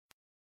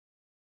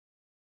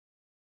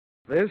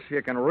This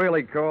you can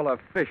really call a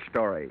fish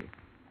story.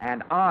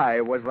 And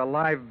I was the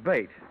live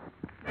bait.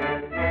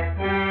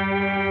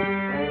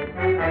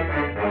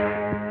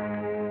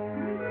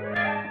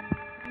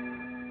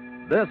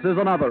 This is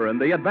another in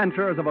the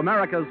adventures of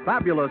America's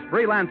fabulous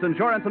freelance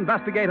insurance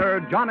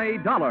investigator, Johnny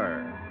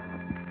Dollar.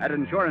 At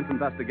insurance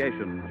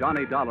investigation,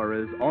 Johnny Dollar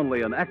is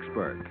only an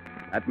expert.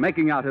 At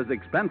making out his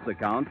expense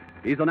account,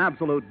 he's an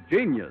absolute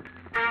genius.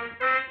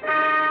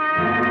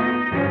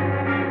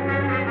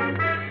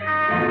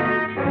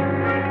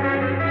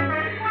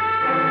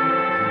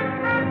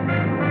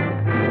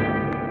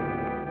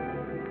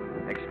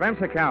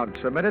 Expense account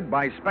submitted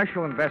by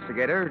Special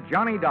Investigator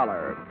Johnny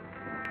Dollar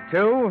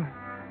to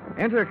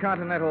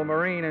Intercontinental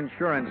Marine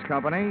Insurance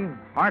Company,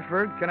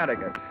 Hartford,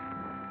 Connecticut.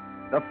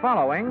 The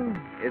following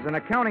is an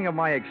accounting of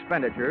my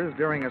expenditures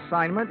during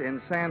assignment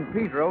in San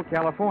Pedro,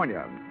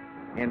 California,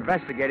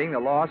 investigating the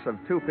loss of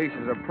 2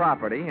 pieces of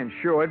property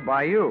insured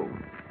by you.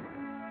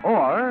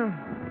 Or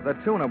the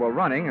tuna were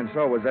running and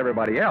so was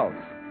everybody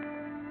else.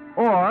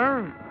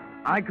 Or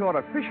I caught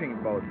a fishing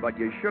boat, but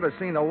you should have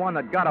seen the one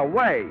that got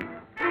away.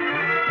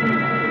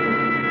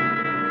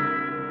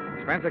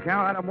 Expense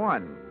account item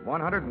 1,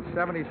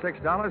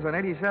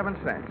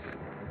 $176.87.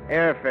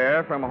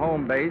 Airfare from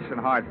home base in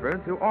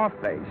Hartford to off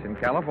base in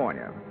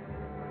California.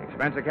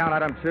 Expense account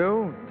item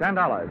 2,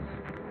 $10.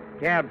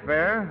 Cab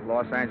fare,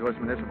 Los Angeles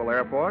Municipal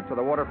Airport to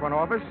the waterfront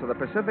office of the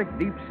Pacific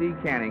Deep Sea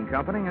Canning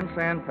Company in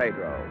San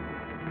Pedro.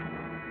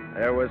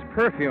 There was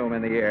perfume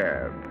in the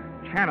air.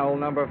 Channel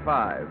number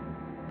 5.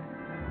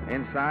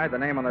 Inside, the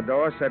name on the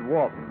door said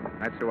Walton.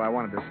 That's who I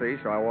wanted to see,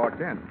 so I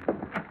walked in.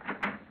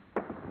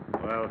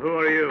 Well, who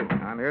are you?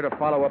 I'm here to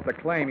follow up the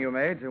claim you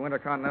made to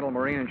Intercontinental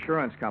Marine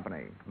Insurance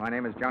Company. My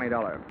name is Johnny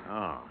Dollar.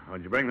 Oh,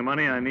 did you bring the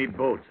money? I need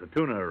boats. The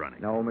tuna are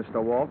running. No,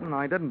 Mr. Walton,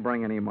 I didn't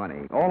bring any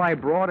money. All I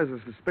brought is a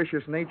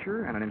suspicious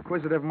nature and an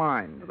inquisitive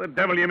mind. What the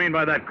devil do you mean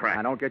by that crap?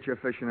 Now, don't get your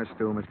fish in a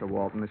stew, Mr.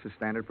 Walton. This is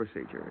standard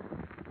procedure.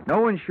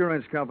 No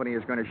insurance company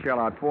is going to shell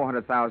out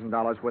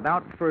 $400,000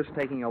 without first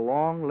taking a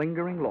long,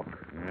 lingering look.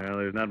 Well,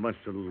 there's not much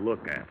to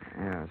look at.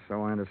 Yeah,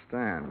 so I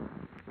understand.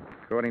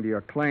 According to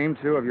your claim,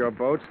 2 of your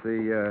boats,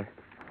 the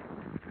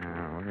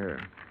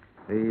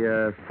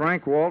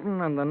Frank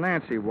Walton and the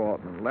Nancy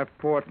Walton left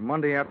port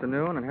Monday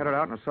afternoon and headed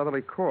out on a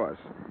southerly course.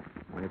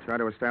 When you tried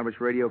to establish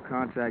radio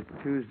contact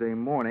Tuesday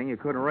morning, you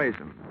couldn't raise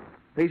them.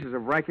 Pieces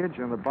of wreckage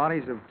and the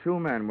bodies of 2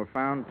 men were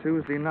found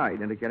Tuesday night,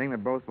 indicating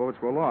that both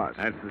boats were lost.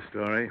 That's the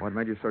story. What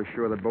made you so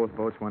sure that both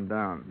boats went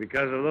down?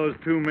 Because of those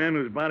 2 men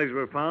whose bodies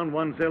were found,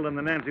 one sailed in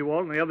the Nancy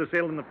Walton, the other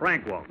sailed in the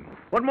Frank Walton.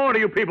 What more do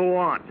you people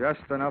want?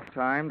 Just enough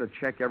time to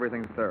check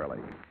everything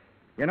thoroughly.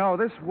 You know,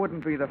 this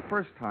wouldn't be the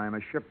first time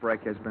a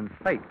shipwreck has been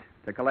faked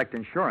to collect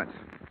insurance.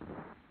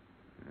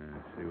 I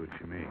see what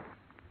you mean.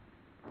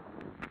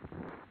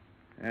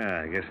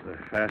 Yeah, I guess the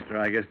faster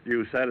I get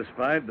you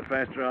satisfied, the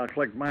faster I'll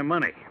collect my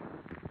money.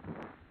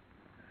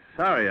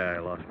 Sorry I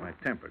lost my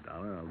temper,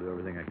 Dollar. I'll do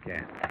everything I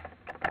can.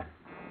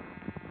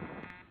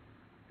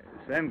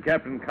 Send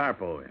Captain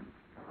Carpo in.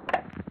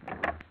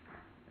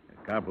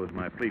 Carpo's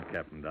my fleet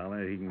captain,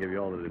 Dollar. He can give you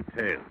all the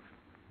details.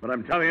 But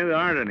I'm telling you, there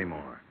aren't any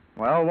more.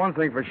 Well, one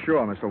thing for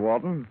sure, Mr.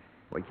 Walton.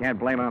 We can't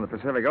blame it on the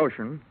Pacific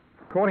Ocean.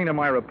 According to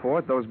my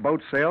report, those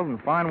boats sailed in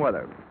fine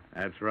weather.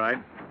 That's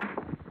right.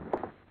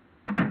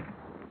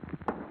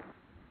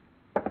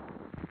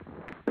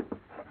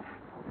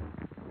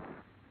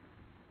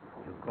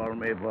 You call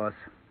me, boss?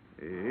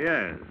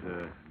 Yes,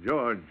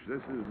 George,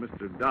 this is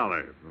Mr.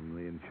 Dollar from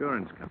the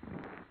insurance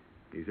company.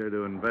 He's here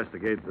to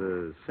investigate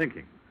the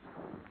sinking.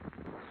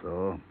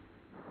 So?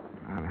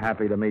 I'm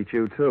happy to meet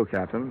you, too,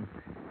 Captain.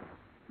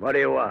 What do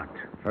you want?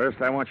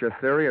 First, I want your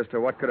theory as to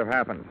what could have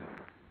happened.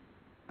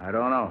 I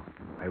don't know.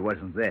 I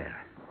wasn't there.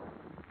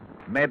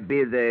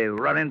 Maybe they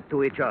run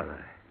into each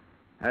other.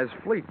 As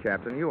fleet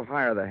captain, you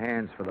hire the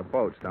hands for the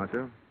boats, don't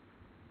you?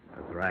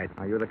 That's right.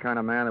 Are you the kind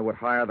of man that would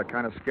hire the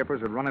kind of skippers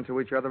that run into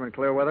each other in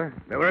clear weather?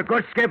 They were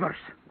good skippers.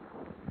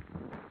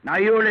 Now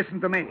you listen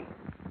to me.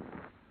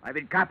 I've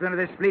been captain of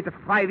this fleet for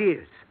 5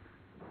 years.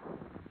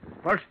 It's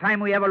the first time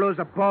we ever lose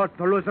a boat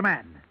to lose a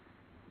man.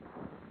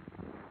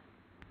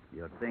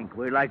 You think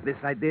we like this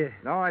idea?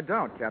 No, I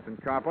don't, Captain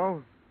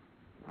Carpo.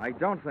 I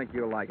don't think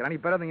you like it any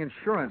better than the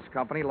insurance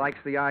company likes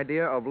the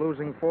idea of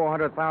losing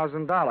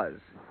 $400,000.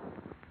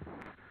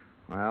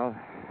 Well,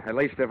 at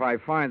least if I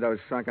find those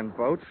sunken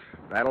boats,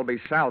 that'll be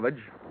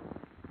salvage.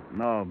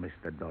 No,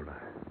 Mr.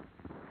 Dollar.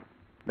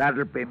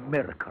 That'll be a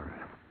miracle.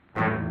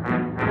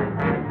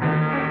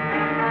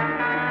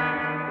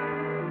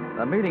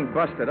 The meeting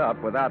busted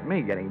up without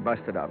me getting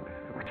busted up,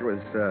 which was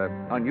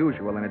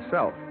unusual in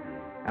itself.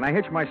 And I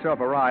hitched myself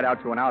a ride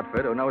out to an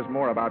outfit who knows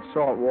more about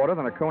salt water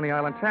than a Coney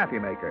Island taffy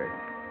maker,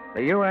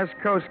 the U.S.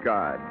 Coast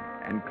Guard.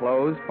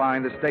 Enclosed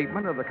find the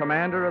statement of the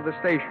commander of the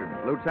station,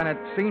 Lieutenant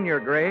Senior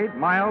Grade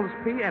Miles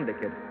P.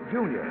 Endicott,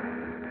 Jr.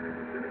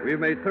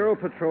 We've made thorough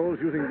patrols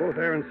using both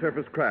air and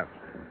surface craft.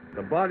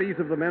 The bodies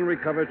of the men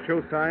recovered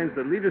show signs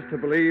that lead us to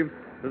believe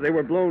that they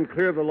were blown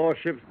clear of the lost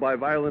ships by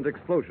violent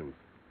explosions.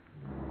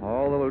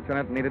 All the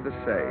lieutenant needed to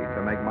say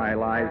to make my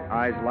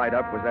eyes light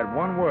up was that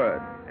one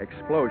word,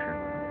 explosion.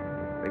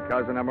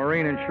 Because in a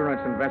marine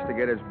insurance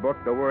investigator's book,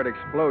 the word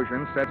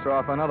explosion sets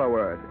off another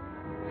word,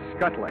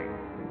 scuttling,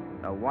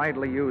 a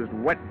widely used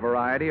wet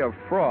variety of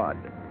fraud.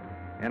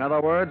 In other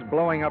words,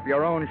 blowing up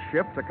your own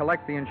ship to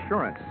collect the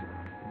insurance.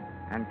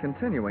 And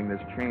continuing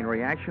this chain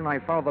reaction, I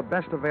followed the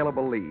best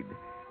available lead,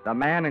 the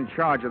man in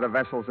charge of the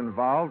vessels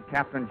involved,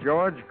 Captain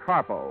George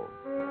Carpo.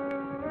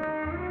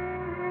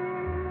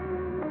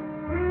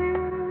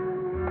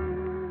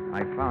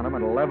 I found him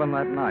at 11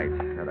 that night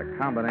at a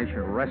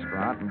combination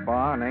restaurant and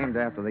bar named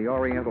after the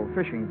oriental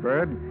fishing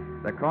bird,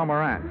 the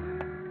cormorant.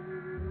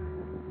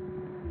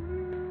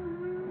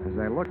 As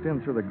I looked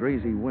in through the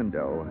greasy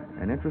window,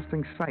 an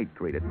interesting sight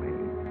greeted me.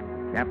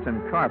 Captain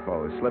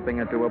Carpo slipping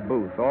into a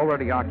booth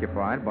already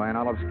occupied by an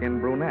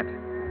olive-skinned brunette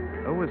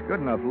who was good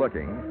enough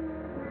looking,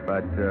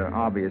 but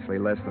obviously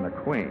less than a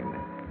queen.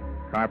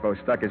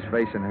 Carpo stuck his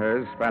face in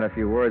hers, spat a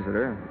few words at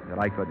her that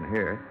I couldn't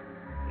hear,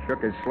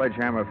 shook his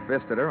sledgehammer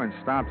fist at her, and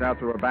stomped out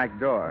through a back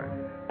door.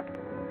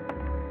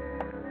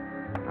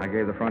 I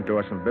gave the front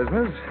door some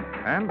business,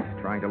 and,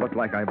 trying to look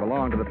like I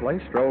belonged to the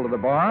place, strolled to the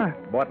bar,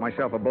 bought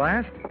myself a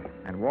blast,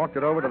 and walked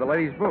it over to the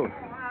ladies' booth.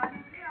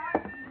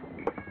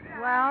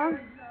 Well,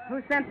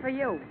 who sent for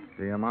you?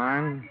 Do you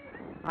mind?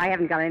 I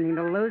haven't got anything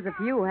to lose if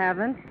you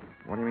haven't.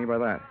 What do you mean by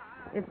that?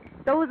 If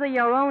those are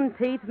your own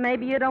teeth,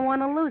 maybe you don't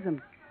want to lose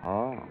them.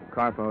 Oh,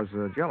 Carpo's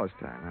a jealous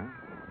type, huh?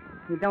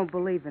 You don't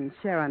believe in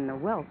sharing the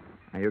wealth.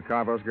 Are you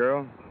Carpo's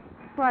girl?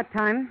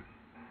 Part-time.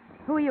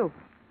 Who are you?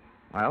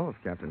 Well,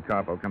 if Captain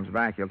Carpo comes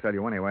back, he'll tell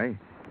you anyway.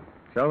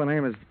 So the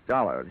name is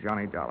Dollar,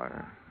 Johnny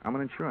Dollar. I'm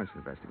an insurance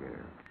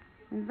investigator.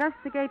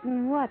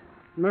 Investigating what?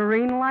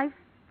 Marine life?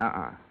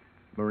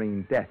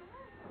 Marine death.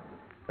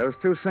 Those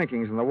two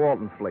sinkings in the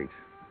Walton fleet.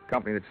 The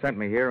company that sent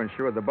me here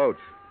insured the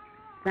boats.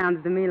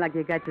 Sounds to me like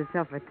you got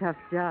yourself a tough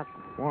job.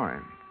 Why?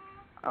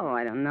 Oh,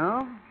 I don't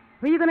know.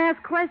 Who are you going to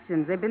ask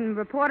questions? They've been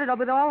reported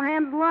with all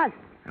hands lost.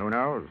 Who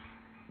knows?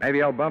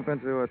 Maybe I'll bump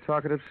into a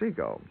talkative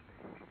seagull.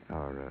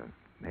 Or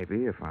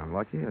maybe, if I'm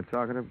lucky, a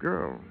talkative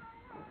girl.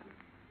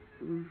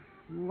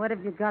 What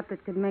have you got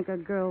that could make a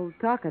girl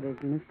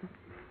talkative, mister?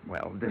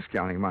 Well,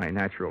 discounting my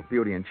natural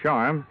beauty and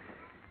charm,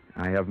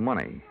 I have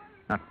money.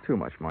 Not too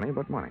much money,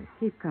 but money.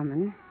 Keep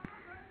coming.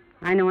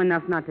 I know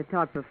enough not to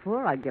talk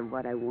before I give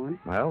what I want.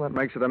 Well, that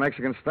makes it a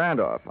Mexican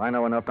standoff. I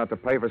know enough not to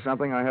pay for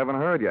something I haven't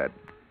heard yet.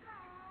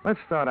 Let's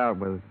start out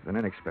with an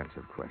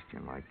inexpensive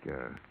question, like,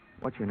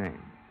 what's your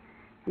name?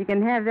 You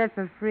can have that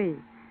for free.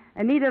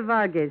 Anita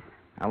Vargas.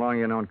 How long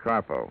you known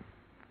Carpo?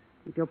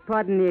 If you'll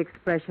pardon the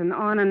expression,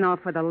 on and off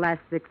for the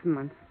last 6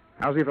 months.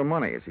 How's he for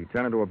money? Has he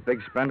turned into a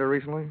big spender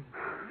recently?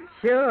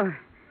 Sure.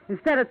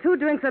 Instead of 2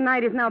 drinks a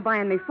night, he's now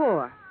buying me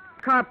 4.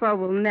 Carpo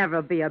will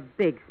never be a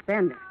big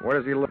spender. Where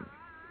does he live?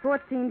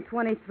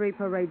 1423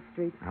 Parade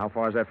Street. How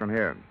far is that from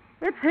here?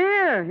 It's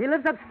here. He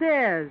lives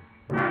upstairs.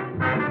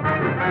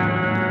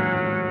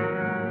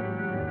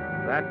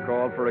 That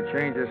called for a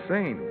change of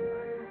scene.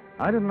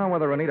 I didn't know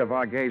whether Anita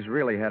Vargas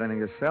really had anything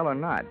to sell or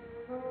not,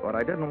 but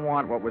I didn't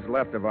want what was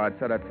left of our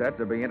tete-a-tete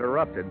to be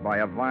interrupted by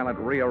a violent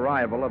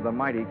re-arrival of the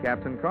mighty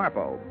Captain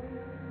Carpo.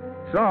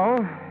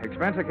 So,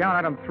 expense account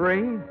item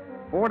 3,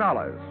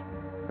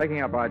 $4,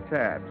 picking up our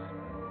tabs.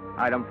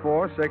 Item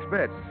 4, 6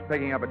 bits,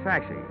 picking up a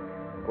taxi,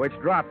 which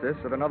dropped us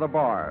at another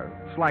bar,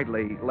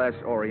 slightly less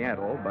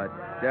oriental, but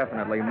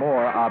definitely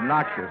more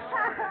obnoxious.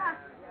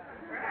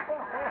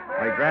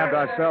 We grabbed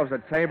ourselves a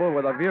table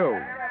with a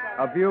view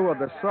of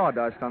the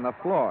sawdust on the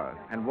floor,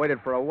 and waited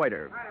for a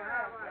waiter.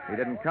 He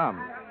didn't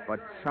come, but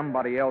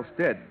somebody else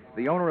did.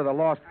 The owner of the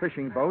lost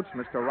fishing boats,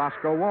 Mr.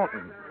 Roscoe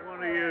Walton.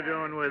 What are you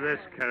doing with this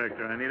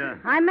character, Anita?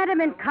 I met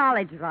him in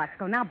college,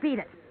 Roscoe. Now beat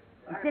it.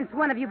 And since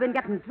when have you been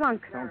getting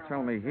drunk? Don't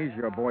tell me he's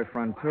your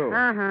boyfriend, too.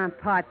 Uh-huh,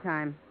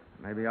 part-time.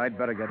 Maybe I'd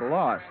better get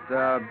lost.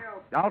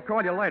 I'll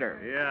call you later.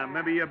 Yeah,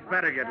 maybe you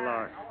better get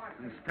lost.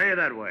 And stay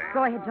that way.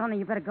 Go ahead, Johnny.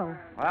 You better go.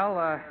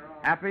 Well,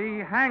 happy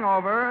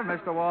hangover,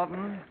 Mr.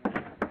 Walton.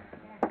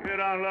 You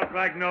don't look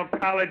like no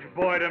college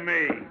boy to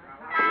me.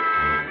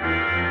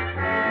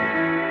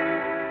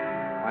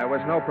 I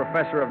was no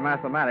professor of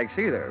mathematics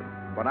either,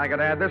 but I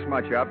could add this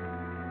much up.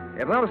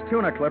 If those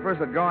tuna clippers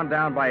had gone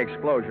down by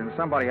explosion,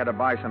 somebody had to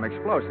buy some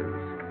explosives.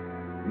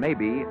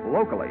 Maybe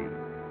locally.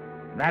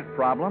 That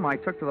problem I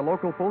took to the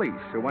local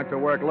police, who went to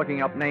work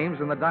looking up names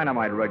in the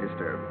dynamite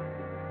register.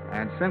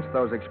 And since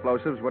those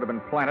explosives would have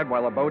been planted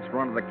while the boats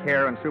were under the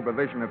care and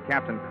supervision of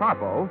Captain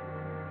Carpo,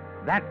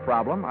 that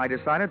problem I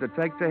decided to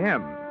take to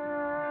him.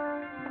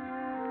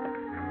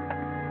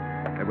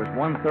 It was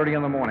 1:30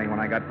 in the morning when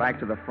I got back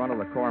to the front of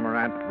the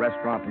Cormorant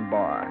restaurant and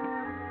bar.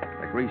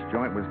 The grease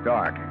joint was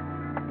dark,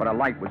 but a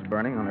light was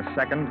burning on the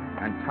second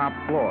and top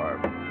floor.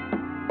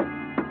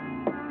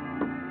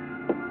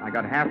 I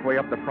got halfway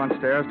up the front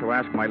stairs to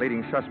ask my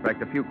leading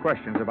suspect a few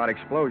questions about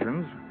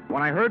explosions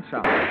when I heard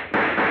something.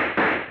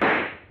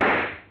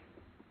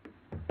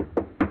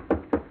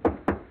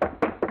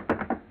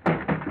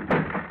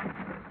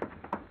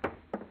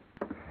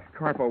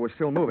 Carpo was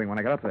still moving when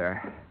I got up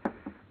there,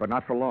 but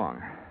not for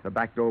long. The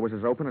back door was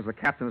as open as the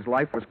captain's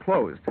life was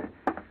closed.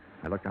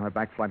 I looked down the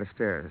back flight of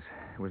stairs.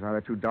 It was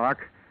either too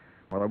dark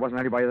or there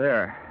wasn't anybody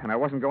there, and I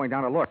wasn't going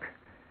down to look.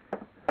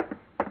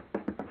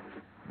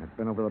 I'd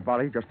been over the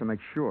body just to make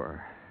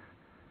sure.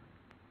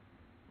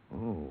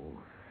 Oh.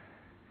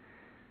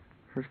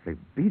 First they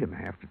beat him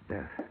half to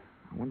death.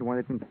 I wonder why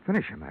they didn't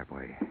finish him that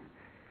way.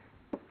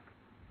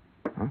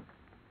 Huh?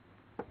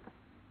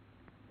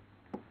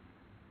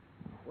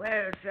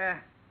 Well,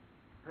 sir,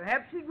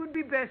 perhaps it would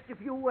be best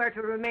if you were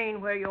to remain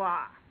where you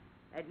are.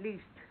 At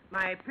least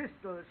my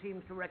pistol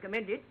seems to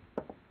recommend it.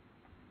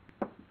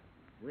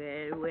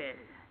 Well, well,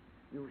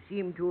 you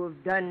seem to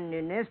have done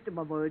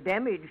inestimable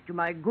damage to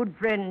my good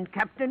friend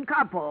Captain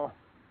Capo.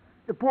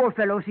 The poor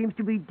fellow seems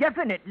to be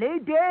definitely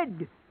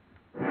dead.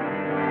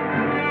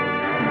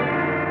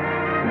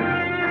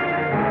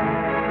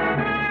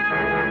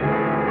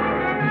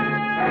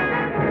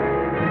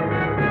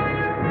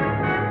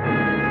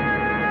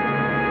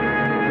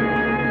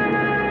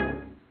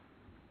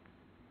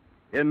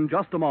 In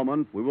just a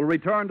moment, we will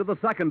return to the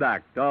second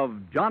act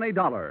of Johnny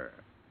Dollar.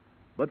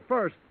 But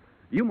first,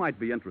 you might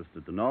be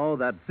interested to know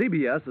that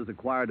CBS has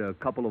acquired a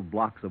couple of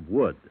blocks of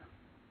wood.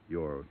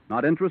 You're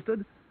not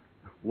interested?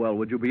 Well,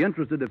 would you be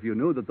interested if you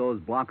knew that those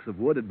blocks of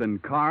wood had been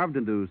carved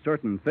into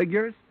certain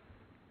figures?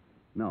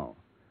 No.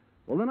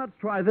 Well, then let's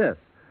try this.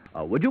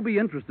 Would you be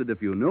interested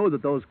if you knew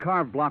that those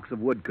carved blocks of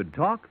wood could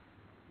talk?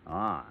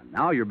 Ah,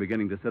 now you're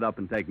beginning to sit up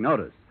and take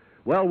notice.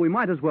 Well, we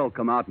might as well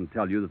come out and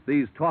tell you that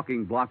these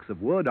talking blocks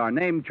of wood are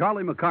named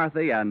Charlie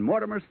McCarthy and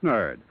Mortimer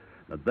Snerd,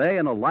 that they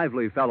and a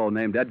lively fellow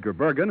named Edgar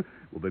Bergen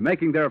will be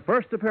making their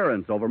first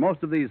appearance over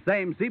most of these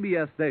same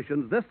CBS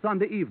stations this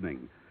Sunday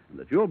evening, and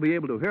that you'll be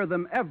able to hear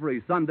them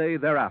every Sunday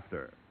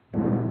thereafter.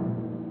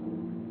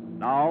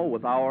 Now,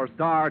 with our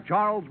star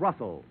Charles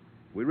Russell,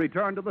 we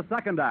return to the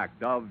second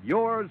act of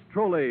yours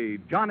truly,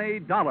 Johnny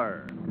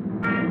Dollar.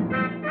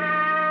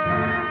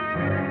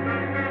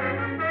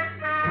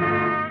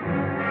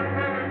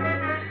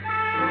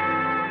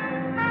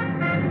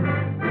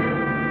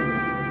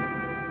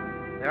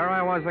 There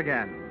I was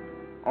again.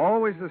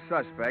 Always the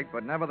suspect,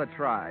 but never the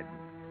tried.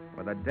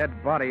 With a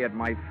dead body at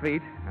my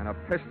feet and a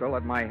pistol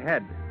at my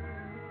head.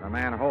 The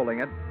man holding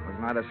it was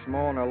neither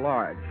small nor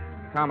large.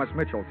 Thomas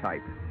Mitchell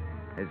type.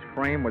 His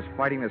frame was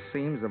fighting the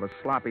seams of a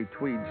sloppy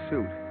tweed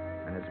suit,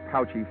 and his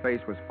pouchy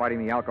face was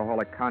fighting the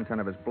alcoholic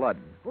content of his blood.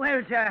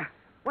 Well, sir,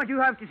 what do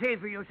you have to say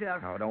for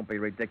yourself? Oh, don't be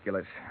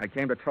ridiculous. I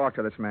came to talk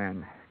to this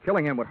man.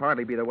 Killing him would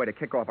hardly be the way to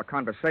kick off a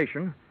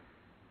conversation.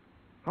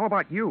 How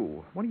about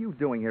you? What are you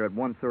doing here at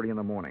 1:30 in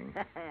the morning?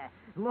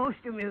 Most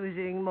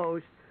amusing,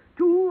 most.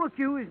 Two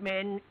accused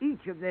men,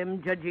 each of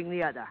them judging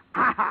the other.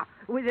 Ha ha!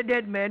 With a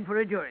dead man for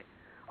a jury.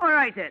 All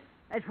right, then.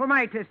 As for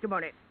my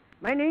testimony,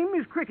 my name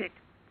is Cricket.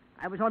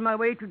 I was on my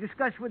way to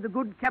discuss with the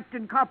good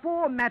Captain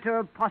Capo a matter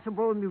of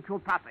possible mutual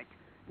profit.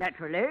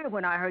 Naturally,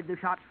 when I heard the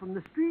shots from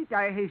the street,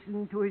 I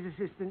hastened to his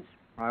assistance.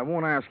 I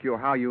won't ask you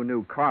how you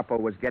knew Carpo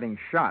was getting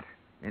shot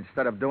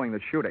instead of doing the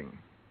shooting.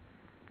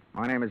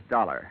 My name is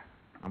Dollar.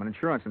 I'm an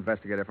insurance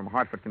investigator from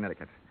Hartford,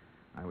 Connecticut.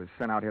 I was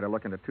sent out here to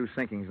look into two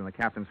sinkings in the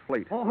captain's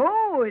fleet.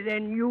 Oh,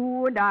 then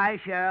you and I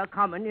share a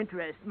common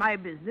interest. My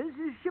business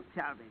is ship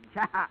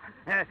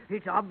salvage.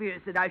 It's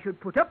obvious that I should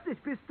put up this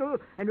pistol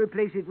and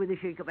replace it with a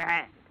shake of a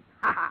hand.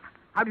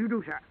 How do you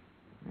do, sir?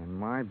 In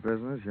my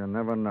business, you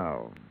never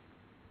know.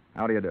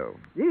 How do you do?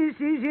 This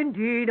is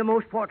indeed a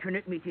most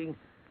fortunate meeting.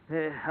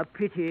 A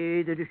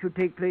pity that it should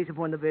take place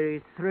upon the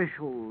very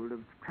threshold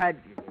of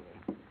tragedy.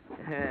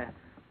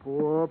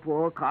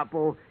 Poor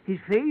Capo. His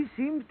face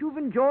seems to have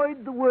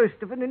enjoyed the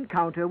worst of an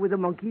encounter with a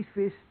monkey's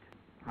fist.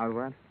 How's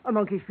that? A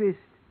monkey's fist.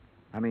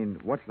 I mean,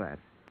 what's that?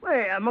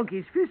 Well, a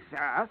monkey's fist,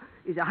 sir,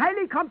 is a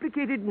highly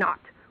complicated knot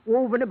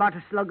woven about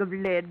a slug of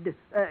lead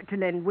to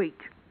lend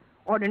weight.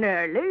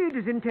 Ordinarily, it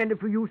is intended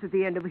for use at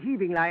the end of a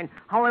heaving line.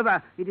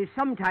 However, it is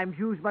sometimes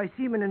used by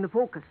seamen in the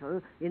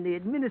forecastle in the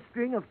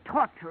administering of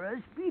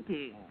torturous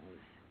beatings.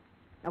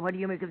 Now, what do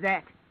you make of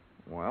that?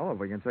 Well, if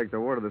we can take the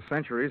word of the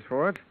centuries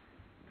for it,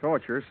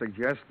 torture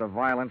suggests the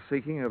violent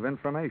seeking of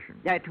information.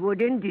 That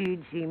would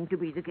indeed seem to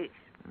be the case.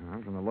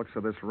 From the looks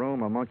of this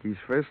room, a monkey's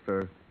fist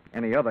or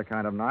any other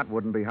kind of knot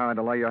wouldn't be hard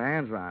to lay your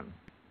hands on.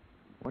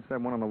 What's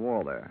that one on the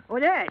wall there? Oh,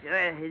 that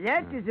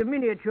is a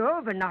miniature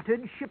of a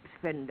knotted ship's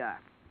fender.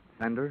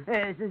 Fender?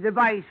 It's a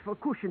device for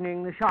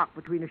cushioning the shock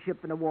between a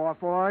ship and a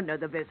wharf or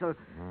another vessel.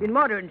 In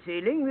modern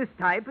sailing, this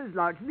type has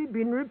largely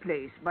been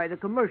replaced by the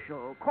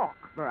commercial cork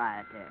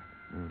variety.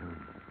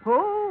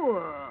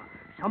 Oh,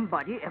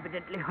 somebody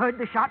evidently heard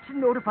the shots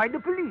and notified the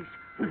police.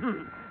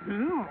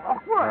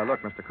 Awkward.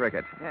 Look, Mr.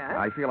 Cricket, Yeah?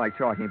 I feel like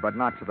talking, but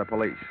not to the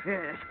police.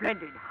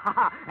 Splendid.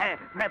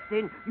 Perhaps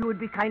then you would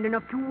be kind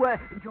enough to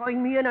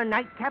join me in a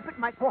nightcap at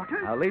my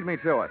quarters? Lead me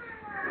to it.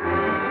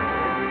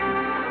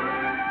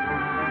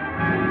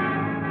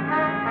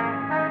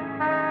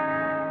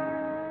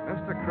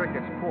 Mr.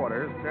 Cricket's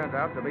quarters turned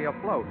out to be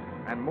afloat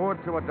and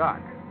moored to a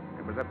dock.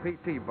 It was a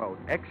PT boat,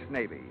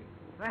 ex-Navy.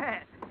 Well,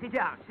 sit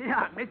down.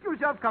 Make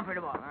yourself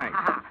comfortable.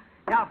 Right.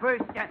 Now,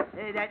 first,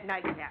 that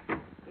nightcap.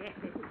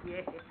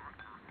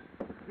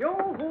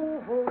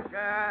 Yo-ho-ho,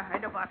 sir,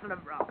 and a bottle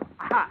of rum.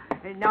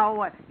 And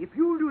now, if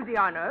you'll do the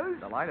honors,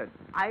 Delighted.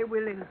 I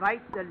will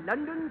invite the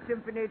London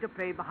Symphony to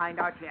play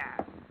behind our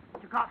chair.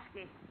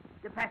 Tchaikovsky,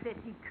 the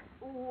Pathetique.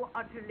 Oh,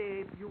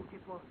 utterly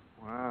beautiful.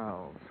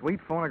 Wow.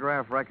 Sweet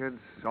phonograph records,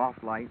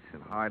 soft lights,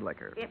 and hard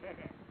liquor.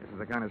 This is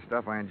the kind of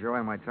stuff I enjoy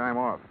on my time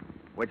off,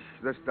 which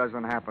this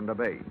doesn't happen to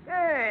be.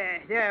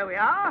 There we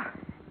are.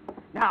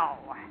 Now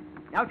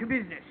to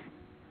business.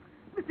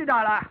 Mr.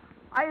 Dollar,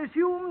 I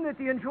assume that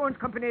the insurance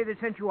company that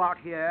sent you out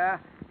here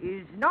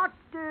is not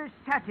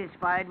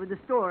satisfied with the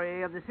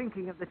story of the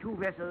sinking of the two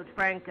vessels,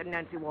 Frank and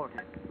Nancy Walton.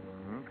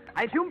 Mm-hmm.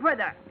 I assume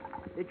further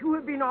that you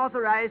have been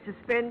authorized to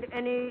spend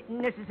any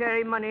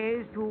necessary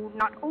monies to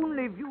not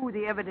only view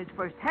the evidence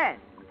firsthand,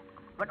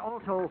 but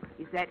also,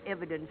 if that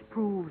evidence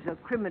proves a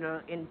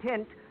criminal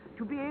intent,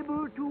 to be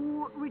able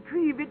to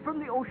retrieve it from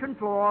the ocean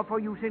floor for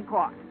use in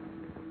court.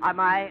 Are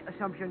my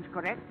assumptions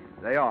correct?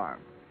 They are.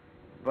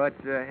 But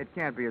it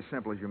can't be as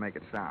simple as you make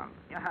it sound.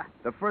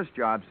 The first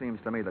job seems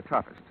to me the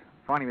toughest.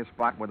 Finding the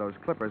spot where those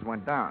clippers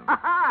went down.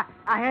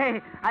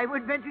 I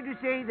would venture to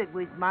say that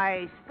with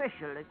my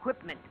special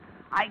equipment,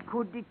 I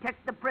could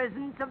detect the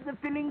presence of the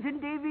fillings in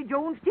Davy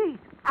Jones' teeth.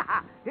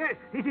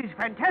 It is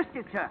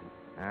fantastic, sir.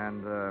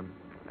 And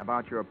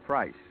about your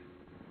price.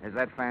 Is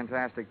that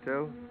fantastic,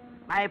 too?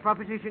 My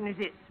proposition is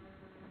this.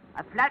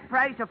 A flat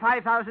price of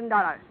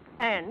 $5,000.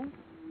 And,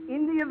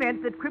 in the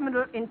event that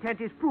criminal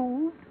intent is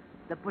proved,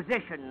 the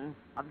possession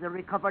of the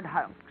recovered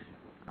hulks.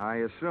 I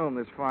assume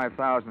this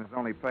 $5,000 is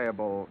only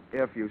payable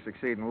if you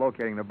succeed in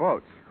locating the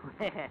boats.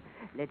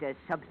 Let us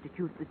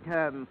substitute the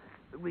term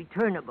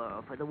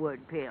returnable for the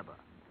word payable.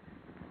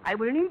 I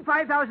will need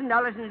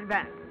 $5,000 in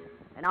advance,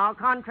 and our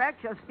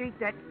contract shall state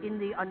that in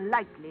the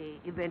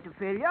unlikely event of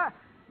failure,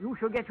 you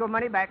shall get your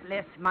money back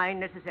less my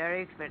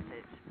necessary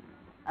expenses.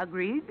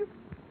 Agreed?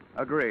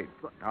 Agreed.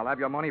 I'll have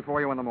your money for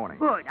you in the morning.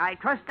 Good. I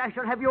trust I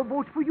shall have your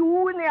boats for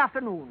you in the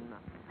afternoon.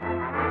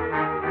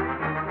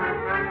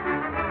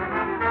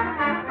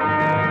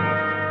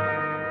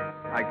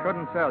 I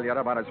couldn't tell yet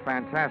about his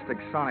fantastic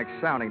sonic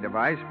sounding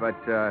device, but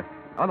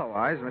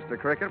otherwise, Mr.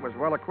 Cricket was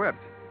well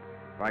equipped.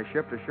 By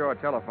ship-to-shore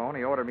telephone,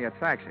 he ordered me a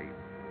taxi,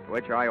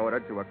 which I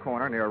ordered to a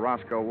corner near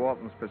Roscoe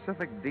Walton's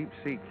Pacific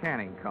Deep-Sea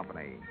Canning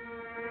Company.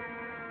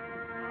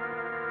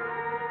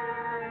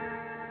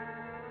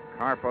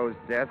 Carpo's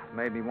death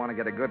made me want to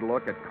get a good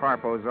look at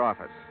Carpo's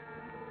office.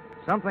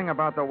 Something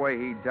about the way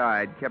he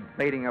died kept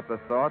baiting up the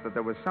thought that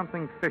there was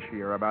something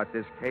fishier about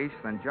this case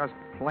than just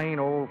plain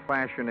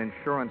old-fashioned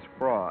insurance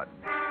fraud.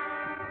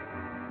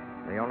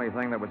 The only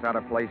thing that was out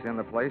of place in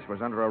the place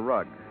was under a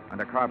rug,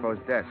 under Carpo's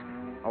desk,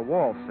 a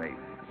wall safe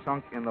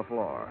sunk in the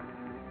floor.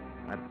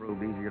 That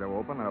proved easier to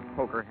open than a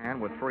poker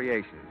hand with 3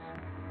 aces.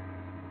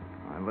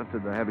 I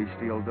lifted the heavy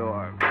steel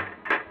door.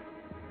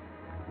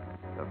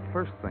 The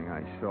first thing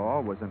I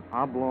saw was an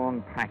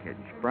oblong package,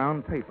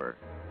 brown paper.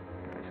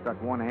 I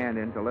stuck one hand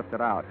in to lift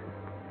it out,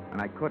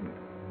 and I couldn't.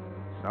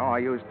 So I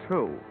used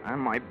 2,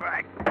 and my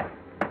back was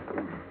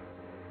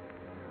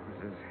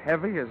as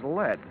heavy as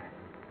lead.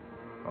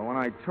 But when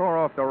I tore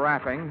off the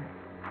wrapping,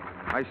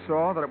 I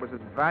saw that it was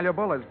as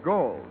valuable as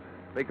gold,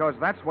 because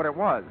that's what it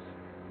was,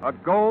 a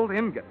gold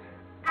ingot.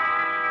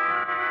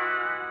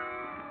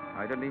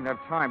 I didn't even have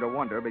time to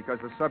wonder, because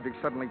the subject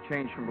suddenly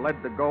changed from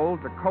lead to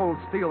gold to cold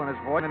steel in his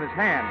voice in his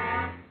hand.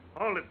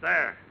 Hold it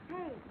there.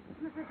 Hey,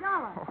 Mr.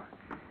 Dollar. Oh,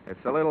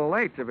 it's a little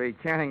late to be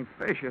canning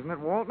fish, isn't it,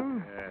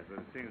 Walton? Yes, but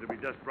it seems to be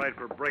just right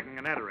for breaking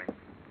and entering.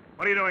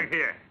 What are you doing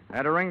here?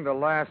 Entering the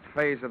last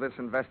phase of this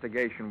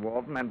investigation,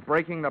 Walton, and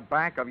breaking the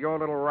back of your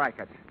little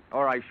racket.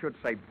 Or I should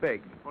say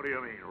big. What do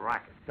you mean,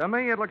 racket? To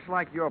me, it looks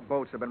like your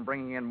boats have been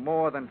bringing in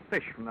more than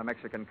fish from the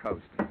Mexican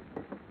coast.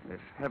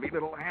 This heavy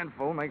little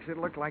handful makes it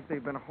look like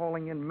they've been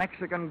hauling in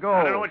Mexican gold.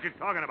 I don't know what you're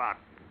talking about.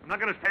 I'm not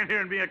going to stand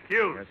here and be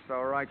accused. You're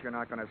so right you're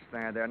not going to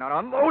stand there. Not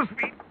on those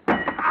feet.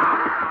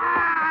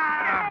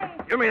 Ah!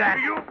 Give me that.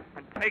 You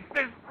and take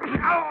this.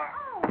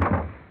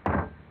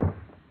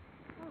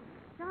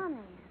 Johnny,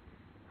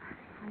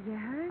 are you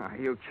hurt? Are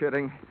you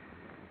kidding?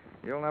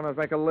 You'll never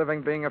make a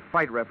living being a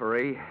fight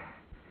referee.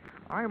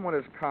 I'm what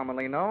is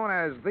commonly known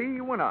as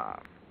the winner.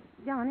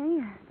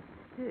 Johnny,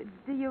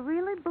 do you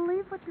really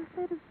believe what you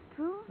said is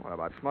true? What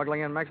about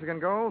smuggling in Mexican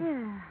gold?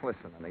 Yeah.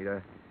 Listen,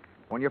 Anita,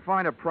 when you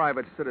find a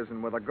private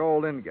citizen with a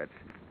gold ingot,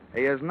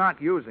 he is not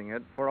using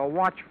it for a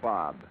watch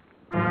fob.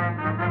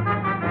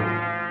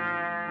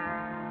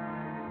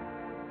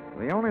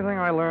 The only thing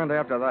I learned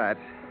after that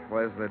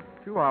was that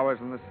 2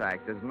 hours in the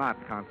sack does not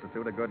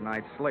constitute a good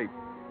night's sleep.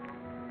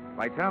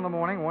 By 10 in the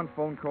morning, 1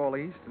 phone call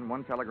east and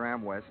 1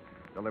 telegram west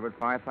delivered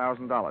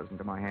 $5,000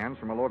 into my hands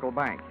from a local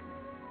bank.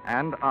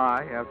 And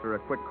I, after a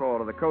quick call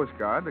to the Coast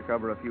Guard to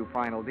cover a few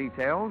final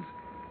details,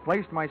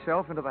 placed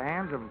myself into the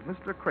hands of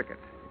Mr.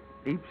 Cricket,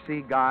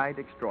 deep-sea guide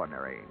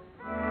extraordinary.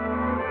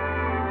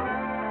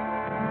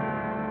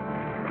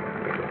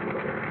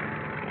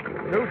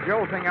 2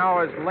 jolting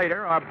hours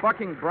later, our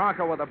bucking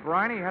bronco with a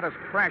briny had us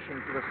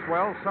crashing to the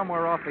swell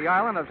somewhere off the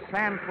island of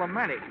San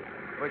Clemente,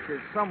 which is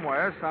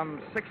somewhere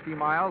some 60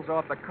 miles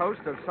off the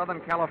coast of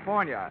Southern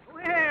California.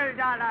 Well, Well,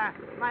 Dollar,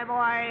 my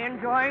boy,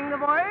 enjoying the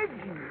voyage?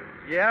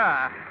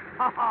 Yeah.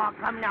 Oh,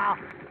 come now.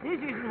 This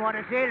isn't what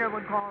a sailor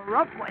would call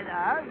rough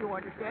weather, you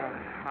understand?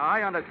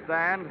 I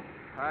understand.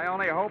 I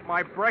only hope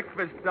my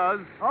breakfast does.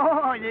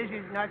 Oh, this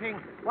is nothing.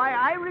 Why,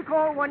 I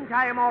recall one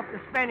time off the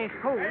Spanish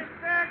coast.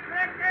 Mr.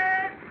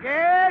 Cricket,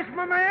 Yes,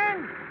 my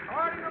man?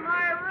 according to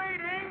my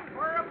reading,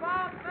 we're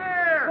about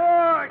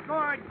there. Good,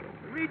 good.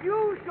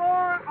 Reduce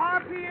your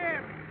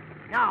RPM.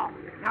 Now,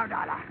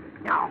 Dollar.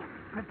 Now,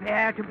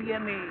 prepare to be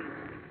amazed.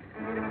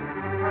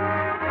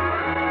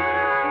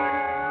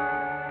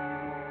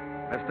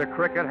 Mr.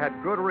 Cricket had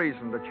good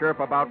reason to chirp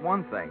about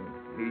one thing.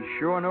 He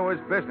sure knew his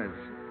business.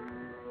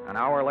 An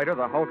hour later,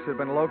 the hulks had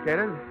been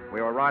located.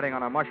 We were riding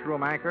on a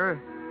mushroom anchor.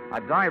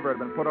 A diver had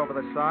been put over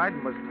the side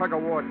and was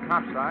tug-of-war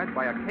topside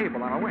by a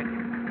cable on a winch.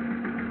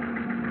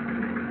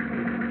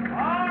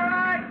 All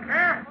right,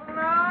 careful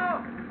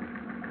now.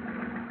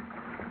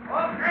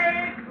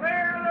 Okay,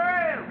 clear the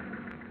rail.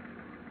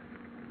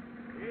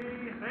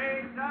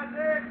 Easy does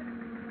it.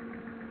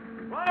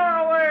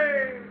 Far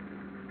away.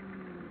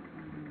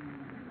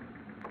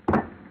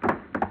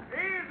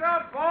 He's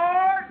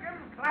aboard. Give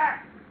him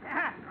flat.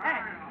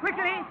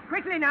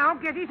 Quickly now,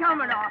 get his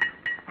helmet off.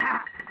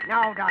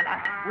 Now,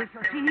 Dollar, we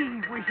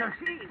shall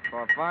see.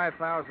 For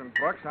 $5,000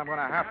 bucks, I'm going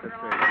to have to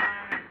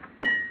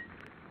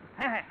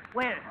see.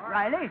 Well,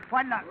 Riley,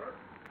 what luck?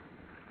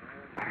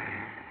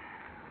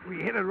 We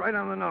hit it right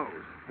on the nose.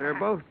 They're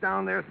both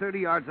down there 30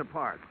 yards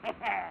apart.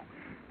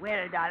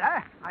 Well,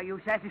 Dollar, are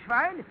you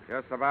satisfied?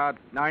 Just about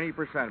 90%,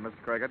 Mr.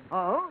 Cricket.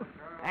 Oh,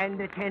 and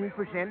the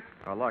 10%?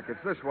 Oh, look,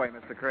 it's this way,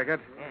 Mr. Cricket.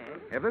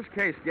 If this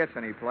case gets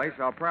any place,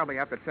 I'll probably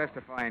have to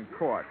testify in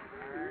court.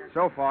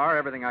 So far,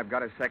 everything I've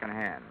got is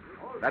secondhand.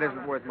 That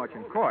isn't worth much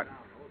in court.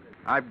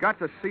 I've got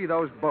to see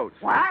those boats.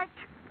 What?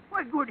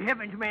 Well, good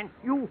heavens, man.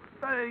 You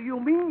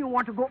mean you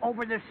want to go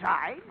over the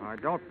side? I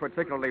don't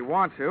particularly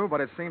want to, but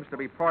it seems to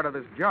be part of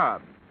this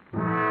job.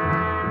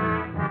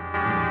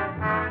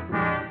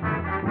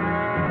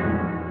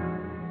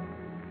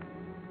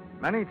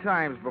 Many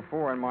times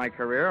before in my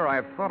career,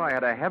 I've thought I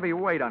had a heavy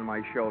weight on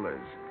my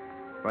shoulders.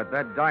 But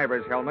that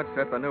diver's helmet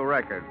set the new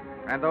record.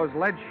 And those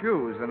lead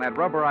shoes and that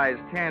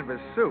rubberized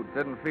canvas suit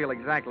didn't feel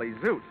exactly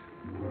zoot.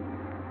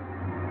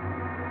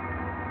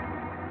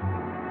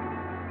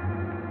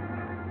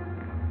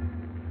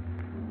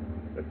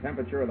 The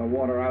temperature of the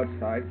water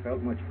outside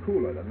felt much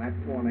cooler than that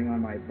forming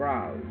on my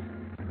brows.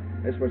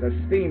 This was a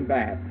steam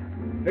bath,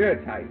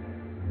 beer tight.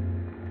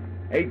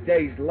 8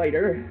 days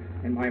later,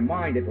 in my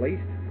mind at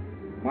least,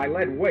 my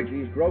lead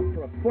wedgies groped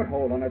for a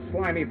foothold on a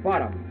slimy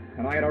bottom,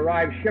 and I had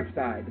arrived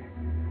shipside.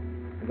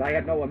 As I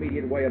had no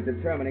immediate way of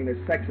determining the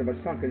sex of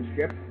a sunken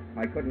ship,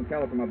 I couldn't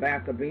tell from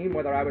abaft the beam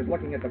whether I was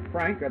looking at the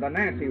Frank or the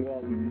Nancy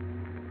Walton.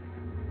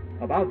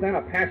 About then,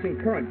 a passing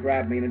current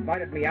grabbed me and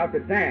invited me out to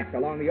dance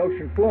along the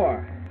ocean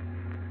floor.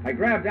 I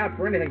grabbed out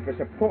for anything for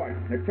support,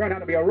 and it turned out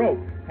to be a rope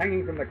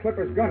hanging from the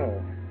clipper's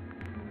gunwale.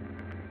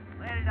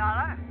 Well,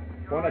 Dollar,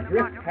 When the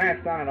drift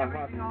passed on a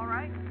huff, all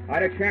right? I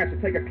had a chance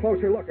to take a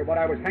closer look at what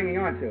I was hanging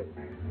on to.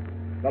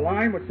 The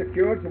line was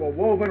secured to a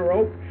woven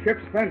rope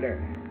ship's fender,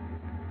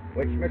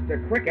 which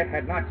Mr. Cricket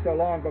had not so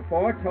long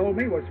before told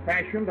me was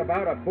fashioned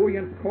about a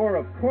buoyant core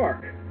of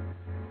cork.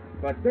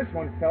 But this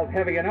one felt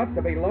heavy enough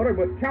to be loaded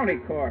with county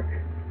cork.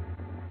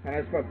 And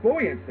as for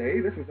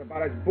buoyancy, this was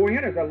about as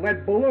buoyant as a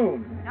lead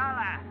balloon.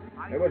 Dollar,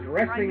 It was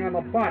resting on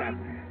the bottom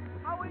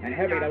How is and it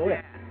heavy to down lift.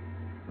 there?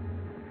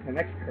 The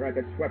next current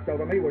that swept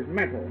over me was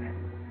mental.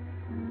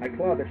 I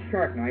clawed the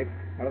shark knife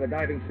out of the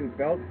diving suit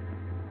belt,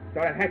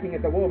 started hacking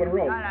at the woven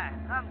rope, Dollar,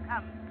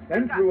 come.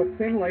 then through a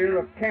thin layer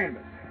of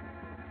canvas.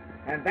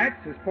 And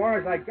that's as far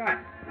as I got.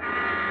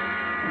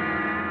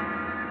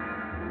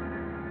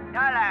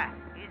 Dollar,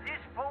 is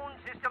this phone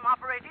system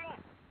operating?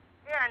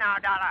 Here now,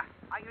 Dollar.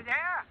 Are you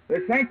there?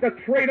 This ain't the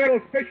three little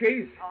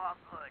fishies. Oh,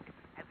 good.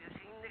 Have you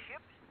seen the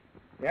ships?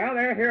 Yeah,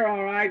 they're here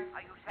all right.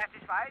 Are you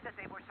satisfied that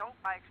they were sunk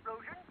by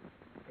explosion?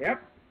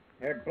 Yep,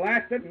 they're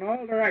blasted in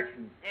all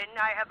directions. Then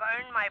I have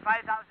earned my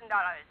 $5,000,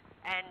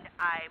 and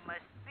I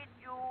must bid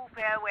you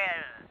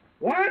farewell.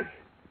 What?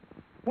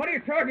 What are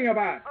you talking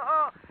about?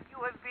 Oh, you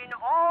have been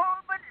all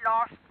but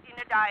lost in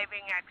a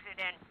diving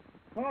accident.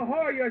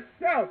 Oh,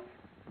 yourself.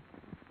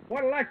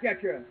 What'll that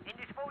get you? In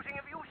disposing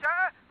of you, sir,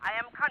 I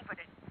am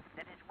confident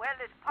that as well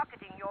as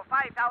pocketing your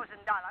 $5,000,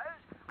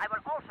 I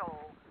will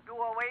also do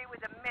away with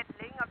the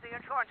meddling of the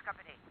insurance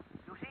company.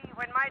 You see,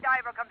 when my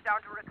diver comes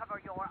down to recover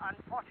your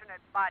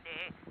unfortunate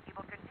body, he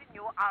will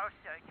continue our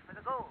search for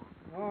the gold.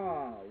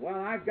 Oh,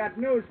 well, I've got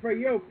news for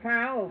you,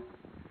 pal.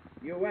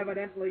 You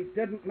evidently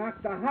didn't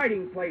knock the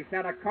hiding place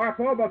out of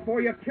Carpo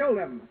before you killed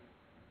him.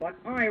 But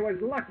I was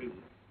lucky.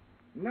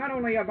 Not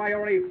only have I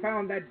already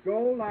found that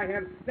gold, I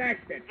have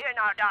stashed it. Here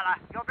now, Dollar,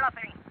 you're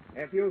bluffing.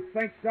 If you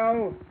think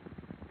so,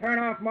 turn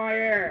off my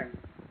air.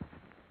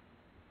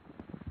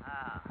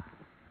 Ah,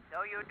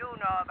 so you do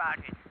know about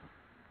it.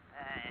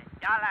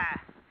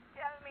 Dollar,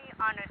 tell me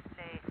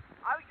honestly,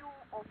 are you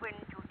open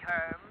to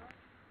terms?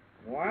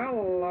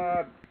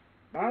 Well,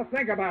 I'll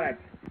think about it.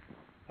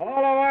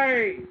 Haul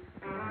away!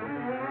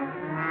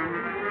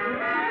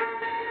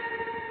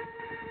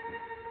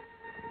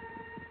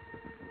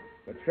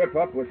 trip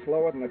up was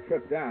slower than the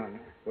trip down,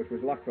 which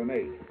was luck for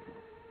me.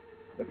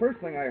 The first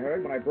thing I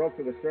heard when I broke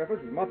to the surface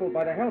was muffled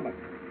by the helmet,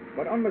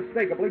 but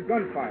unmistakably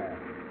gunfire.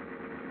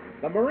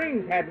 The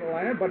Marines hadn't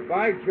landed, but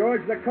by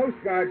George, the Coast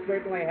Guard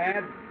certainly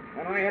had,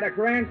 and I had a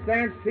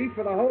grandstand seat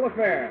for the whole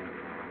affair.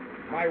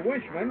 My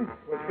winchman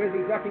was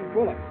busy ducking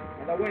bullets,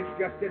 and the winch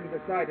just didn't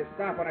decide to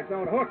stop on its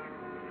own hook.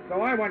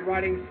 So I went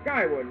riding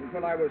skyward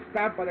until I was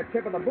stopped by the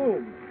tip of the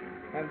boom.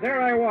 And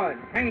there I was,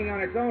 hanging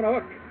on its own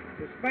hook,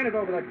 suspended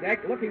over the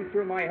deck, looking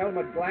through my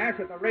helmet glass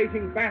at the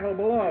raging battle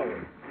below.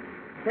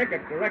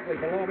 Cricket, directly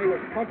below me, was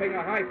pumping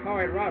a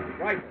high-powered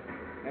rifle,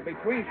 and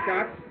between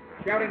shots,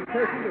 shouting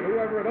curses at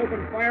whoever had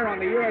opened fire on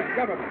the U.S.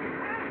 government.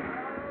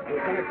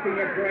 Lieutenant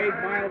Senior Grade,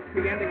 Miles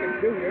P.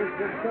 Endigan Jr.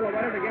 stood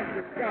silhouetted against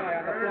the sky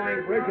on the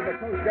flying bridge of the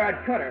Coast Guard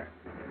cutter.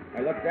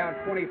 I looked down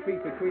 20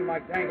 feet between my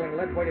dangling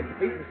lead-weighted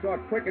feet and saw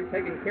Cricket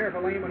taking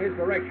careful aim in his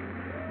direction.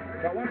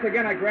 So once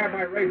again, I grabbed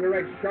my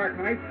razor-edged shark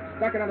knife,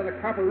 stuck it under the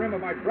copper rim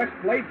of my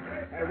breastplate,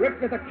 and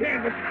ripped at the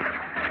canvas.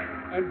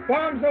 And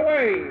bombs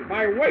away!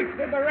 My weight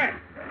did the rest.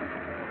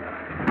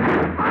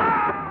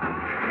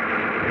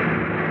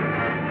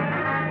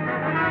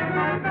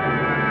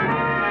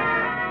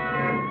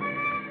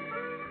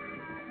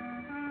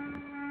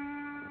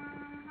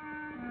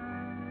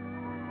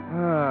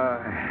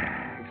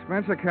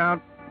 Expense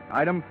account,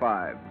 item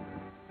 5.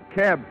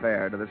 Cab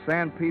fare to the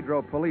San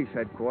Pedro Police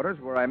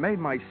Headquarters, where I made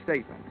my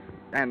statements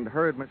and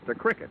heard Mr.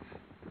 Crickett's.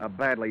 A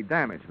badly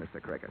damaged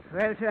Mr. Cricket.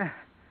 Well, sir,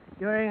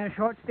 during a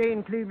short stay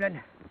in Cleveland,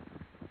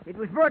 it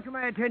was brought to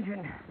my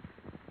attention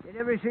that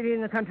every city in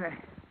the country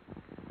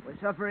was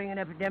suffering an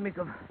epidemic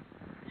of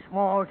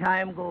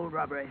small-time gold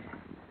robberies.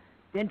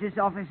 Dentist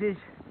offices,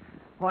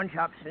 pawn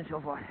shops, and so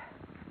forth.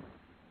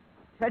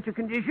 Such a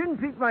condition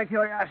piqued my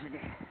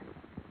curiosity.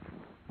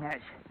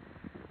 Yes.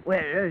 Well,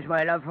 there's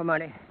my love for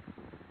money.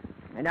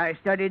 And I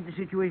studied the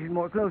situation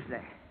more closely.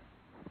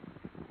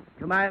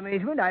 To my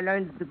amazement, I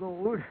learned that the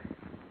gold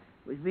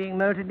was being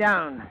melted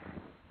down,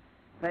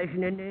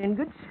 fashioned into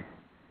ingots,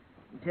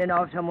 and sent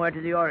off somewhere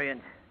to the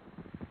Orient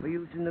for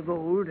use in the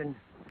gold and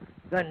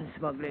gun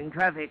smuggling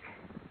traffic.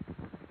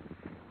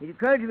 It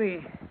occurred to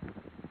me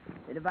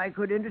that if I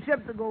could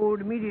intercept the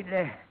gold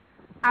immediately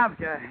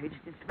after its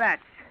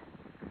dispatch,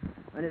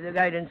 under the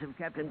guidance of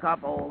Captain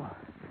Coppo,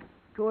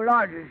 to a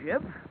larger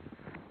ship,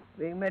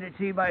 being met at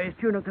sea by his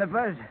tuna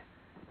clippers,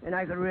 then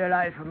I could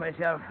realize for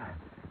myself a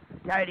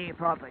tidy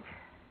profit.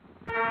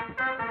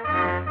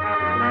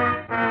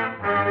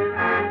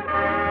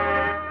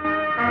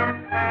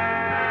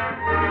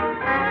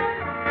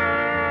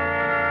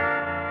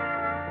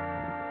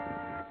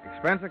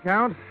 Expense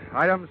account,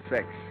 item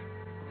 6.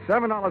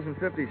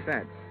 $7.50.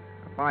 A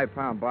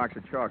 5-pound box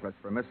of chocolates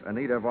for Miss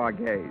Anita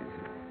Varghese.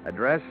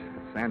 Address,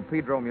 San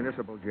Pedro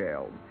Municipal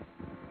Jail.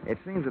 It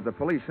seems that the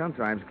police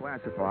sometimes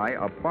classify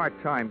a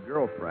part-time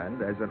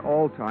girlfriend as an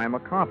all-time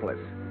accomplice.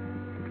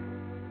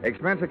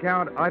 Expense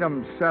account,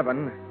 item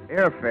 7.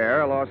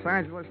 Airfare, Los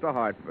Angeles to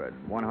Hartford.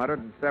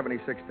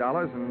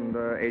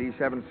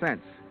 $176.87.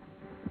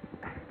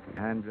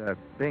 And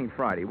being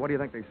Friday, what do you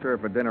think they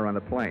serve for dinner on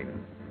the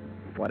plane?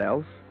 What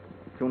else?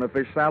 Tuna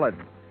fish salad.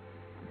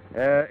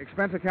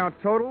 Expense account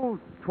total,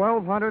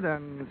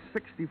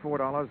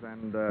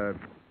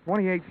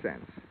 $1,264.28.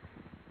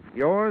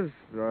 Yours,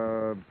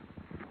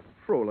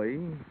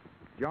 truly,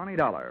 Johnny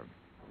Dollar.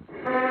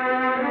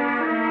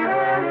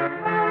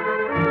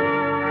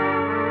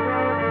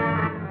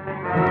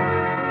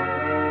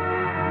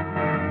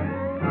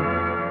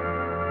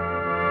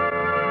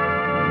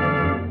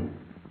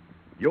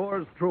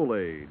 Yours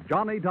truly,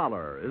 Johnny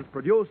Dollar, is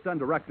produced and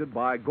directed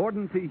by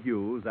Gordon T.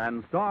 Hughes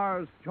and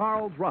stars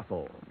Charles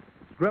Russell.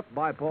 Script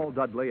by Paul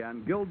Dudley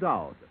and Gil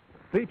Dowd.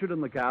 Featured in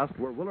the cast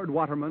were Willard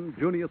Waterman,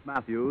 Junius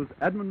Matthews,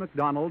 Edmund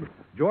McDonald,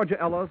 Georgia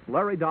Ellis,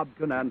 Larry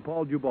Dobkin, and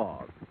Paul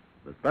Dubois.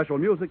 The special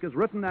music is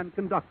written and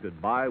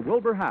conducted by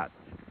Wilbur Hatch.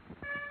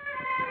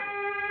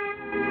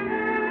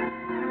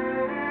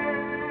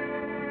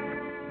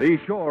 Be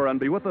sure and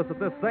be with us at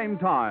this same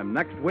time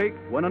next week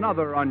when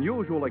another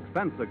unusual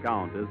expense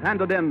account is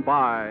handed in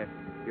by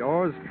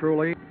Yours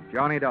truly,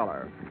 Johnny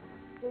Dollar.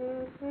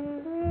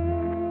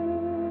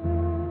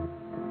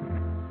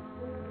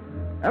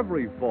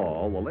 Every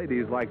fall, the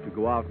ladies like to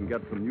go out and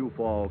get some new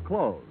fall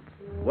clothes.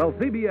 Well,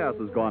 CBS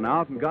has gone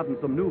out and gotten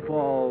some new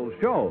fall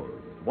shows.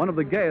 One of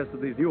the gayest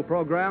of these new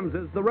programs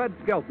is The Red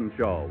Skelton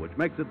Show, which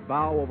makes its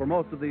bow over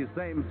most of these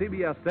same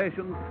CBS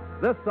stations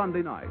this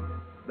Sunday night.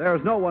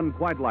 There's no one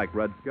quite like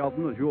Red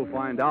Skelton, as you'll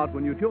find out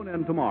when you tune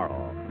in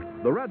tomorrow.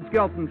 The Red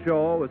Skelton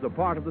Show is a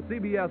part of the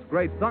CBS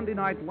Great Sunday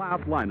Night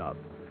Laugh lineup.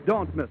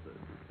 Don't miss it.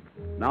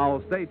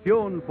 Now stay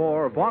tuned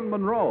for Vaughn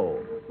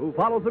Monroe, who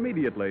follows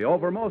immediately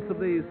over most of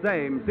these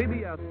same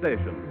CBS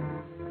stations.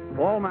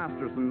 Paul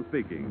Masterson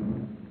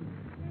speaking.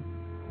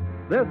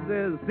 This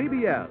is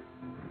CBS,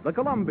 the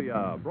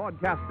Columbia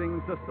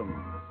Broadcasting System.